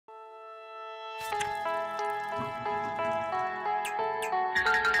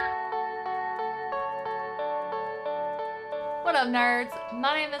What up, nerds?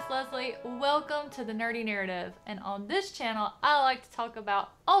 My name is Leslie. Welcome to the Nerdy Narrative. And on this channel, I like to talk about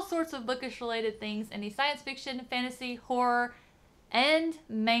all sorts of bookish related things in the science fiction, fantasy, horror, and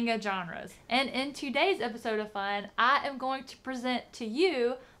manga genres. And in today's episode of fun, I am going to present to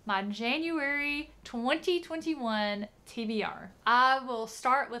you my January 2021 TBR. I will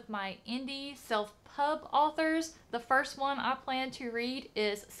start with my indie self-pub authors. The first one I plan to read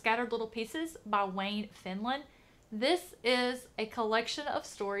is Scattered Little Pieces by Wayne Fenlon. This is a collection of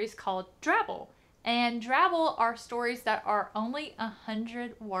stories called Drabble. And Drabble are stories that are only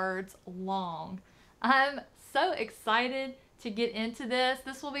 100 words long. I'm so excited to get into this.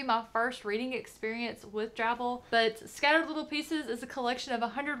 This will be my first reading experience with Drabble. But Scattered Little Pieces is a collection of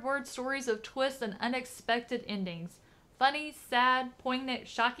 100-word stories of twists and unexpected endings. Funny, sad, poignant,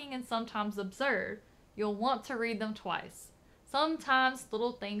 shocking, and sometimes absurd. You'll want to read them twice. Sometimes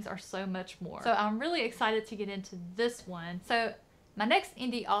little things are so much more. So I'm really excited to get into this one. So my next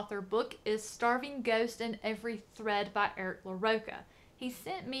indie author book is Starving Ghost in Every Thread by Eric LaRocca. He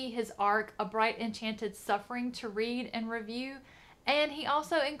sent me his ARC, A Bright Enchanted Suffering, to read and review. And he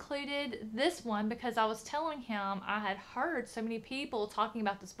also included this one because I was telling him I had heard so many people talking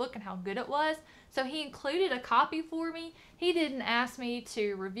about this book and how good it was. So he included a copy for me. He didn't ask me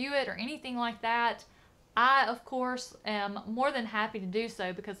to review it or anything like that. I, of course, am more than happy to do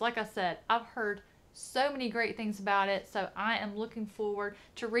so because, like I said, I've heard so many great things about it, so I am looking forward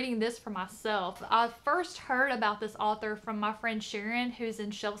to reading this for myself. I first heard about this author from my friend Sharon, who's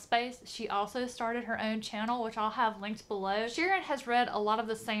in Shelf Space. She also started her own channel, which I'll have linked below. Sharon has read a lot of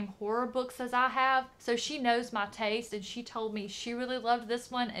the same horror books as I have, so she knows my taste, and she told me she really loved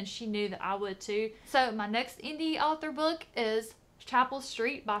this one, and she knew that I would too. So my next indie author book is Chapel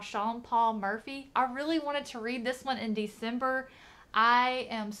Street by Sean Paul Murphy. I really wanted to read this one in December. I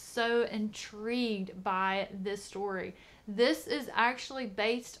am so intrigued by this story. This is actually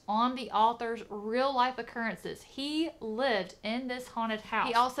based on the author's real life occurrences. He lived in this haunted house.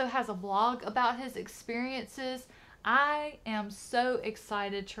 He also has a blog about his experiences. I am so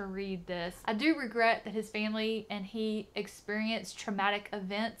excited to read this. I do regret that his family and he experienced traumatic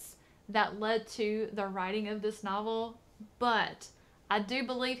events that led to the writing of this novel, but I do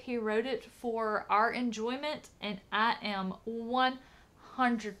believe he wrote it for our enjoyment, and I am 100%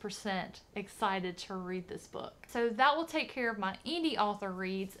 excited to read this book. So that will take care of my indie author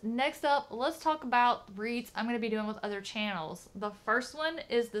reads. Next up, let's talk about reads I'm going to be doing with other channels. The first one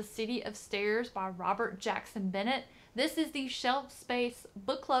is The City of Stairs by Robert Jackson Bennett. This is the Shelf Space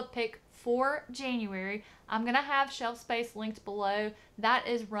book club pick for January. I'm going to have Shelf Space linked below. That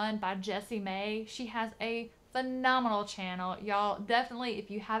is run by Jessie May. She has a phenomenal channel. Y'all definitely,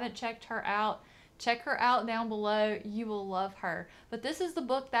 if you haven't checked her out, check her out down below. You will love her. But this is the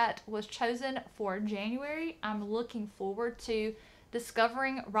book that was chosen for January. I'm looking forward to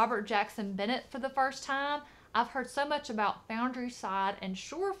discovering Robert Jackson Bennett for the first time. I've heard so much about Foundry Side and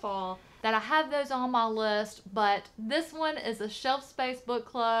Shorefall that I have those on my list, but this one is a Shelf Space book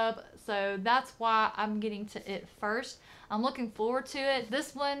club, so that's why I'm getting to it first. I'm looking forward to it.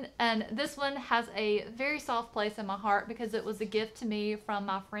 This one has a very soft place in my heart because it was a gift to me from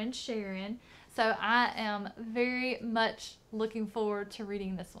my friend Sharon. So I am very much looking forward to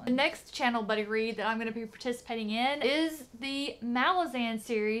reading this one. The next channel buddy read that I'm going to be participating in is the Malazan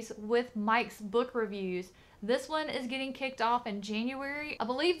series with Mike's book reviews. This one is getting kicked off in January. I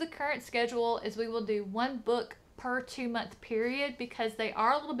believe the current schedule is we will do one book per 2-month period because they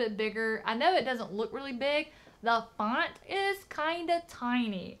are a little bit bigger. I know it doesn't look really big. The font is kind of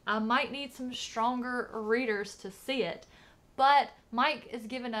tiny. I might need some stronger readers to see it. But Mike is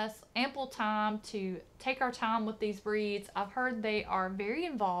giving us ample time to take our time with these reads. I've heard they are very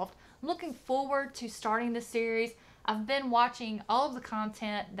involved. I'm looking forward to starting the series. I've been watching all of the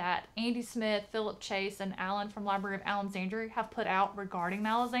content that Andy Smith, Philip Chase, and Alan from Library of Alexandria have put out regarding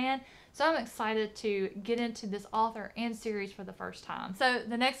Malazan. So I'm excited to get into this author and series for the first time. So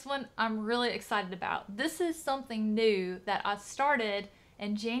the next one I'm really excited about. This is something new that I started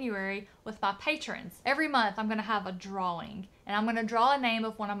in January with my patrons. Every month I'm going to have a drawing and I'm going to draw a name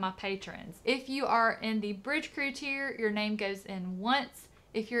of one of my patrons. If you are in the Bridge Crew tier, your name goes in once.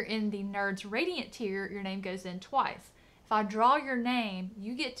 If you're in the Nerds Radiant tier, your name goes in twice. If I draw your name,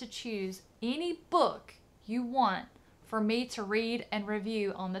 you get to choose any book you want for me to read and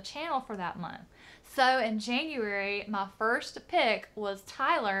review on the channel for that month. So in January, my first pick was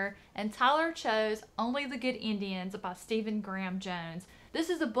Tyler, and Tyler chose Only the Good Indians by Stephen Graham Jones. This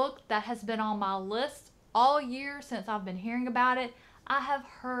is a book that has been on my list all year since I've been hearing about it. I have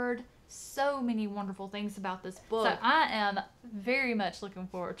heard so many wonderful things about this book. So I am very much looking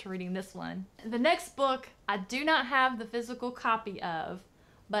forward to reading this one. The next book I do not have the physical copy of,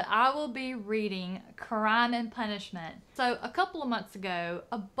 but I will be reading Crime and Punishment. So a couple of months ago,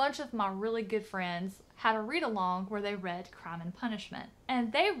 a bunch of my really good friends had a read along where they read Crime and Punishment,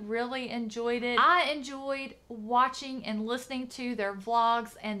 and they really enjoyed it. I enjoyed watching and listening to their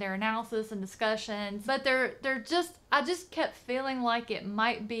vlogs and their analysis and discussions, but I just kept feeling like it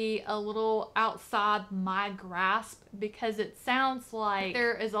might be a little outside my grasp, because it sounds like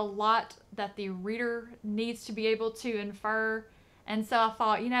there is a lot that the reader needs to be able to infer. And so I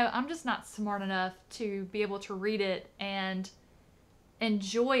thought, you know, I'm just not smart enough to be able to read it and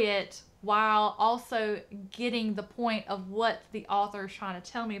enjoy it while also getting the point of what the author is trying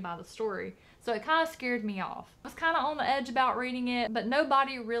to tell me about the story. So it kind of scared me off. I was kind of on the edge about reading it, but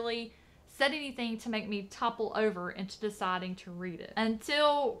nobody really said anything to make me topple over into deciding to read it.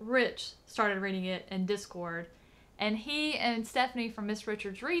 Until Rich started reading it in Discord, and he and Stephanie from Miss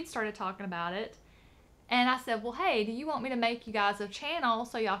Richards Reads started talking about it. And I said, well, hey, do you want me to make you guys a channel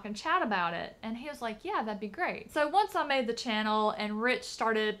so y'all can chat about it? And he was like, yeah, that'd be great. So once I made the channel and Rich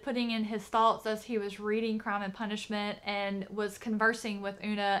started putting in his thoughts as he was reading Crime and Punishment and was conversing with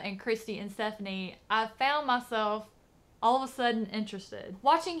Una and Christy and Stephanie, I found myself all of a sudden interested.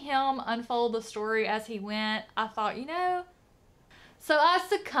 Watching him unfold the story as he went, I thought, you know, so I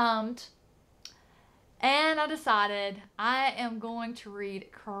succumbed and I decided I am going to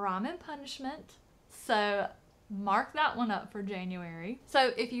read Crime and Punishment. So mark that one up for January.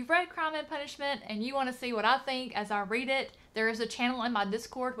 So if you've read Crime and Punishment and you want to see what I think as I read it, there is a channel in my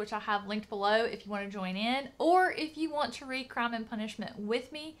Discord, which I have linked below if you want to join in. Or if you want to read Crime and Punishment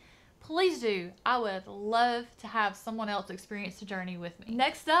with me, please do. I would love to have someone else experience the journey with me.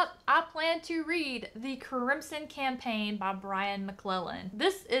 Next up, I plan to read The Crescent Campaign by Brian McClellan.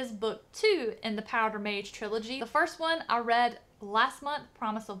 This is book 2 in the Powder Mage trilogy. The first one I read last month,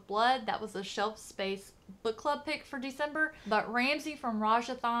 Promise of Blood. That was a shelf space book club pick for December. But Ramsey from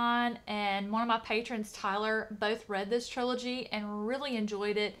Rajathon and one of my patrons, Tyler, both read this trilogy and really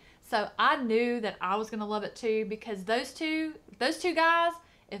enjoyed it. So I knew that I was going to love it too, because those two guys,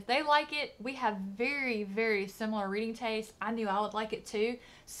 if they like it, we have very, very similar reading tastes. I knew I would like it too.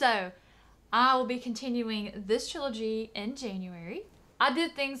 So I will be continuing this trilogy in January. I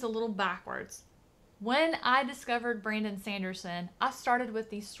did things a little backwards. When I discovered Brandon Sanderson, I started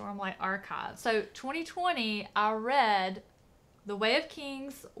with the Stormlight Archives. So 2020, I read The Way of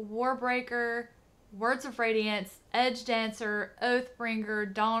Kings, Warbreaker, Words of Radiance, Edge Dancer,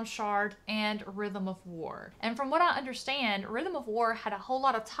 Oathbringer, Dawn Shard, and Rhythm of War. And from what I understand, Rhythm of War had a whole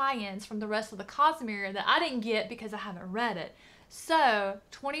lot of tie-ins from the rest of the Cosmere that I didn't get because I haven't read it. So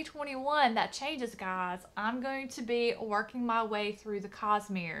 2021, that changes, guys. I'm going to be working my way through the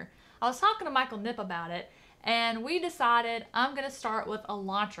Cosmere. I was talking to Michael Nip about it, and we decided I'm going to start with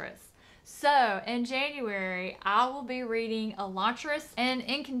Elantris. So in January, I will be reading Elantris, and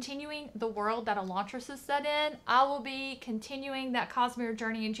in continuing the world that Elantris is set in, I will be continuing that Cosmere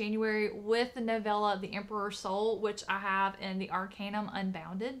journey in January with the novella The Emperor's Soul, which I have in the Arcanum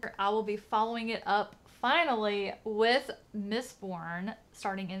Unbounded. I will be following it up finally with Mistborn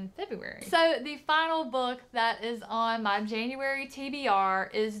starting in February. So the final book that is on my January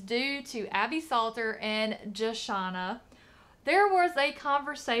TBR is due to Abby Salter and Joshana. There was a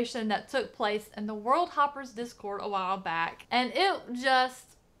conversation that took place in the World Hoppers Discord a while back, and it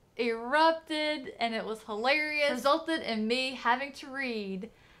just erupted, and it was hilarious. It resulted in me having to read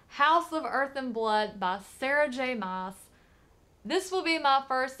House of Earth and Blood by Sarah J. Maas. This will be my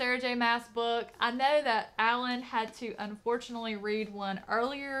first Sarah J. Maas book. I know that Alan had to unfortunately read one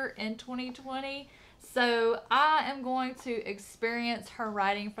earlier in 2020, so I am going to experience her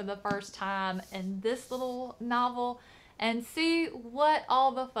writing for the first time in this little novel and see what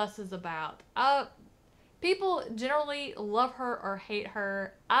all the fuss is about. People generally love her or hate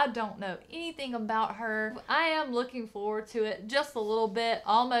her. I don't know anything about her. I am looking forward to it just a little bit,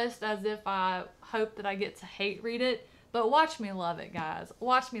 almost as if I hope that I get to hate read it. But watch me love it, guys.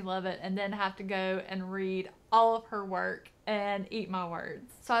 Watch me love it and then have to go and read all of her work and eat my words.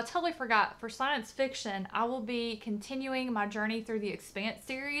 So I totally forgot, for science fiction, I will be continuing my journey through the Expanse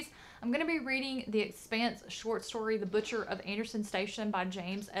series. I'm going to be reading the Expanse short story, The Butcher of Anderson Station by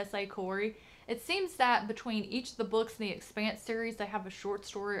James S.A. Corey. It seems that between each of the books in the Expanse series, they have a short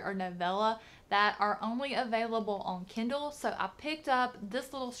story or novella that are only available on Kindle. So I picked up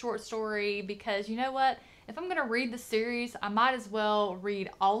this little short story because, you know what? If I'm going to read the series, I might as well read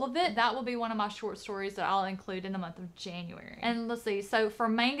all of it. That will be one of my short stories that I'll include in the month of January. And let's see, so for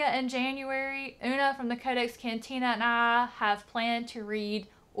manga in January, Una from the Codex Cantina and I have planned to read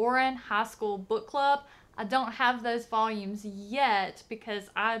Ouran High School Book Club. I don't have those volumes yet because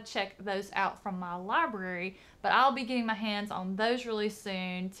I checked those out from my library, but I'll be getting my hands on those really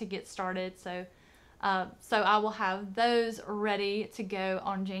soon to get started. So I will have those ready to go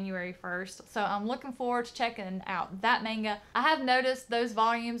on January 1st. So I'm looking forward to checking out that manga. I have noticed those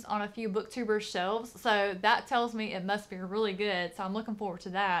volumes on a few booktubers' shelves, so that tells me it must be really good. So I'm looking forward to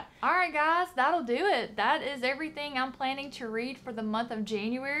that. Alright guys, that'll do it. That is everything I'm planning to read for the month of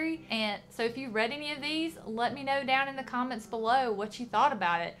January. And so if you've read any of these, let me know down in the comments below what you thought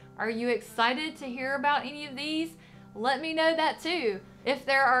about it. Are you excited to hear about any of these? Let me know that too. If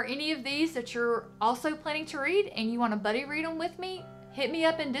there are any of these that you're also planning to read and you want to buddy read them with me, hit me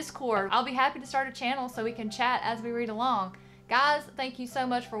up in Discord. I'll be happy to start a channel so we can chat as we read along. Guys, thank you so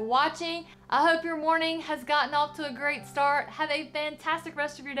much for watching. I hope your morning has gotten off to a great start. Have a fantastic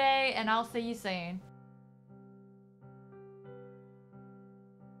rest of your day, and I'll see you soon.